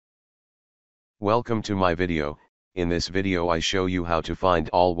Welcome to my video. In this video I show you how to find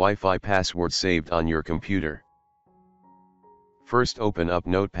all Wi-Fi passwords saved on your computer. First open up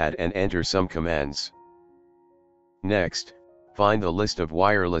Notepad and enter some commands. Next, find the list of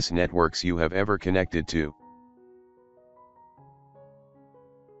wireless networks you have ever connected to.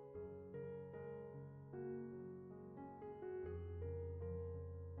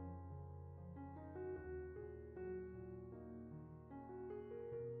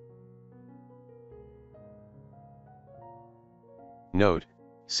 Note,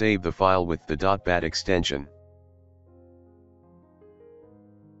 save the file with the .bat extension.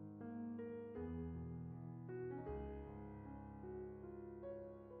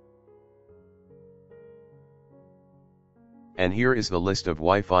 And here is the list of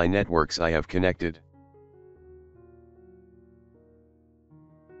Wi-Fi networks I have connected.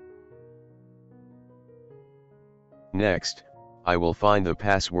 Next, I will find the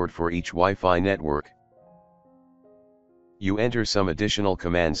password for each Wi-Fi network. You enter some additional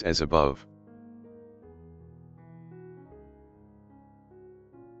commands as above.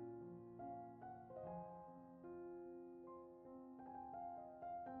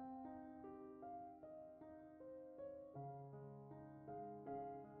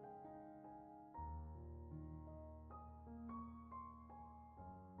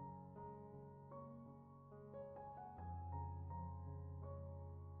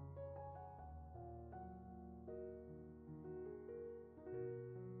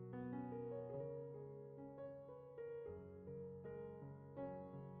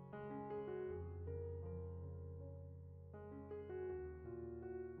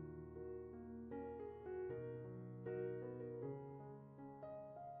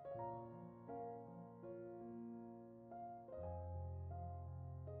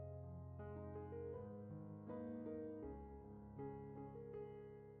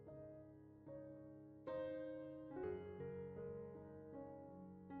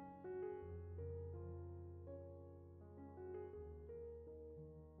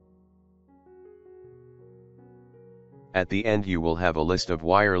 At the end you will have a list of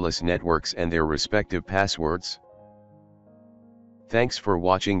wireless networks and their respective passwords. Thanks for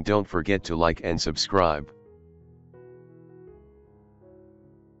watching. Don't forget to like and subscribe.